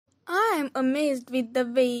am amazed with the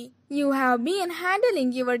way you have been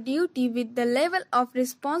handling your duty with the level of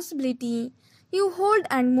responsibility you hold,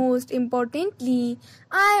 and most importantly,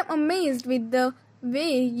 I am amazed with the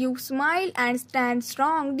way you smile and stand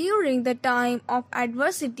strong during the time of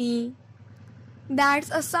adversity. That's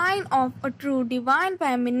a sign of a true divine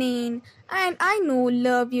feminine, and I know,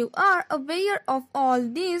 love, you are aware of all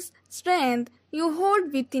this strength you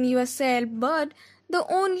hold within yourself, but the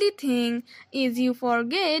only thing is you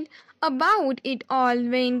forget about it all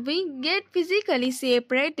when we get physically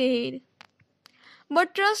separated.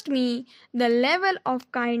 But trust me, the level of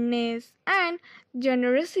kindness and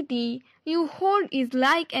generosity you hold is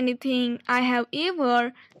like anything I have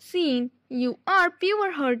ever seen. You are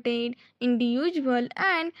pure-hearted individual,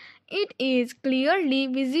 and it is clearly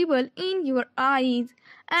visible in your eyes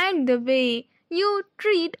and the way you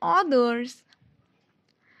treat others.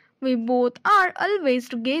 We both are always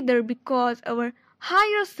together because our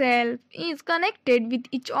higher self is connected with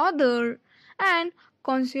each other, and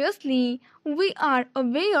consciously we are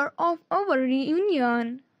aware of our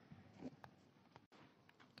reunion.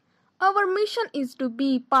 Our mission is to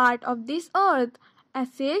be part of this earth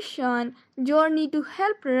ascension journey to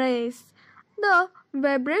help raise the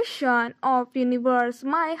vibration of universe.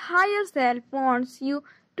 My higher self wants you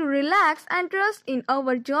to relax and trust in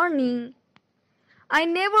our journey. I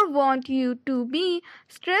never want you to be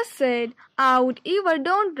stressed out. Either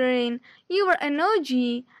don't drain your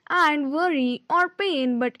energy and worry or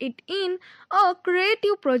pain, but it in our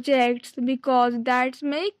creative projects, because that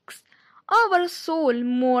makes our soul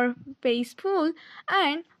more peaceful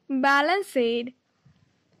and balanced.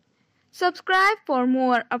 Subscribe for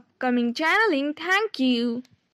more upcoming channeling. Thank you.